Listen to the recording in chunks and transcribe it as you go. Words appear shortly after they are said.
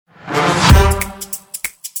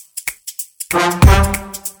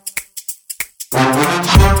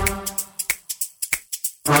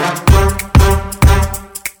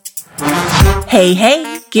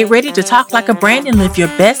Hey, get ready to talk like a brand and live your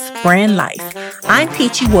best brand life. I'm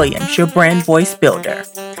Peachy Williams, your brand voice builder.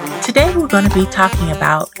 Today we're going to be talking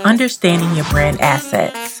about understanding your brand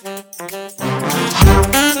assets.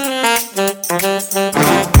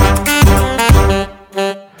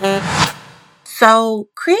 So,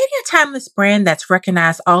 creating a timeless brand that's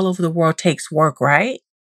recognized all over the world takes work, right?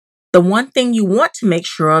 The one thing you want to make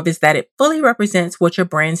sure of is that it fully represents what your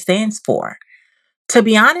brand stands for. To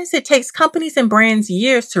be honest, it takes companies and brands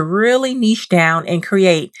years to really niche down and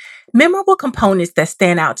create memorable components that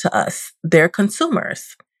stand out to us, their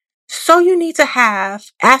consumers. So you need to have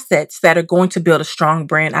assets that are going to build a strong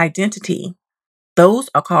brand identity. Those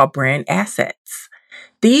are called brand assets.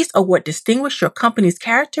 These are what distinguish your company's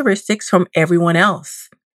characteristics from everyone else.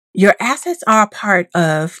 Your assets are a part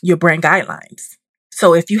of your brand guidelines.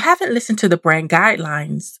 So if you haven't listened to the Brand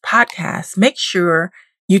Guidelines podcast, make sure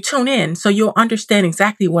you tune in so you'll understand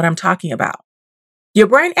exactly what I'm talking about. Your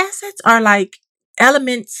brand assets are like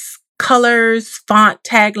elements, colors, font,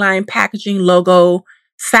 tagline, packaging, logo,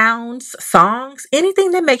 sounds, songs,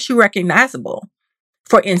 anything that makes you recognizable.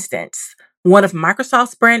 For instance, one of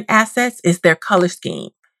Microsoft's brand assets is their color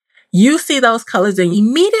scheme. You see those colors and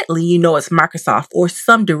immediately you know it's Microsoft or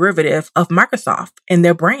some derivative of Microsoft in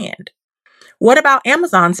their brand. What about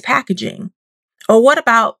Amazon's packaging? Or what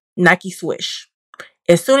about Nike Swish?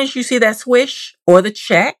 As soon as you see that swish or the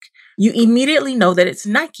check, you immediately know that it's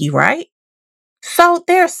Nike, right? So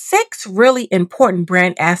there are 6 really important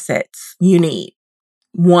brand assets you need.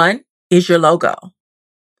 1 is your logo.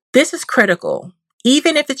 This is critical,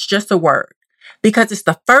 even if it's just a word, because it's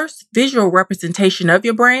the first visual representation of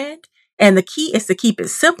your brand, and the key is to keep it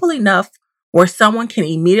simple enough where someone can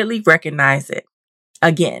immediately recognize it.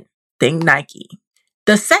 Again, think Nike.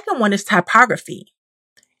 The second one is typography.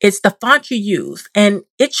 It's the font you use, and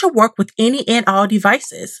it should work with any and all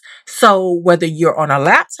devices. So whether you're on a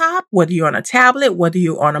laptop, whether you're on a tablet, whether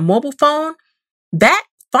you're on a mobile phone, that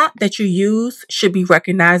font that you use should be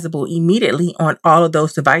recognizable immediately on all of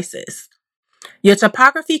those devices. Your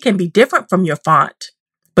typography can be different from your font,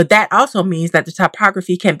 but that also means that the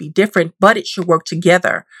typography can be different, but it should work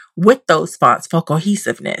together with those fonts for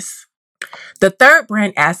cohesiveness. The third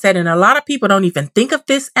brand asset, and a lot of people don't even think of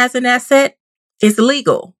this as an asset, is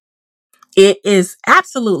legal. It is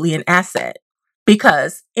absolutely an asset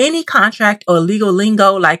because any contract or legal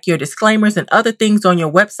lingo like your disclaimers and other things on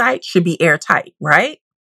your website should be airtight, right?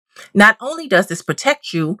 Not only does this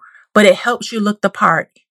protect you, but it helps you look the part,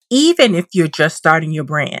 even if you're just starting your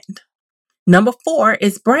brand. Number 4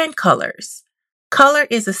 is brand colors. Color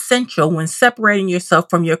is essential when separating yourself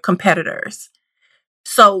from your competitors.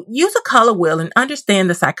 So use a color wheel and understand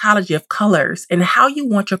the psychology of colors and how you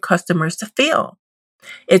want your customers to feel.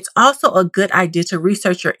 It's also a good idea to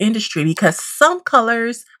research your industry because some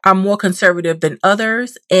colors are more conservative than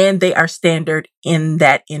others and they are standard in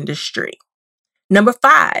that industry. Number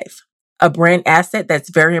 5, a brand asset that's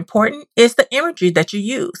very important is the imagery that you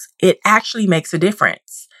use. It actually makes a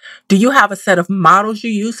difference. Do you have a set of models you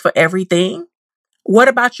use for everything? What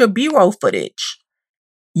about your B-roll footage?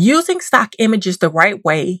 Using stock images the right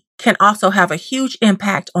way can also have a huge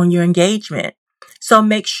impact on your engagement. So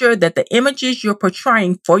make sure that the images you're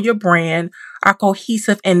portraying for your brand are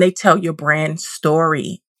cohesive and they tell your brand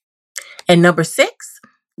story. And number 6,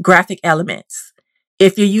 graphic elements.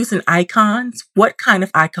 If you're using icons, what kind of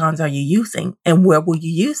icons are you using and where will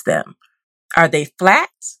you use them? Are they flat,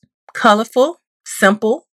 colorful,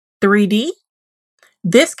 simple, 3D?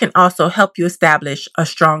 This can also help you establish a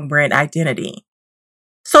strong brand identity.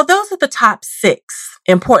 So those are the top 6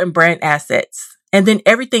 important brand assets, and then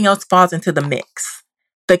everything else falls into the mix.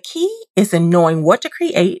 The key is in knowing what to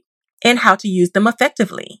create and how to use them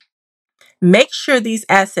effectively. Make sure these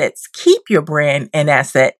assets keep your brand an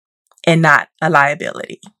asset and not a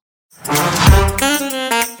liability.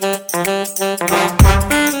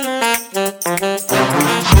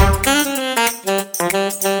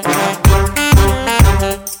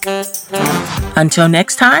 Until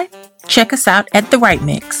next time, check us out at The Right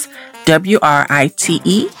Mix,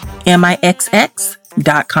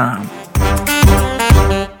 WRITEMIXX.com.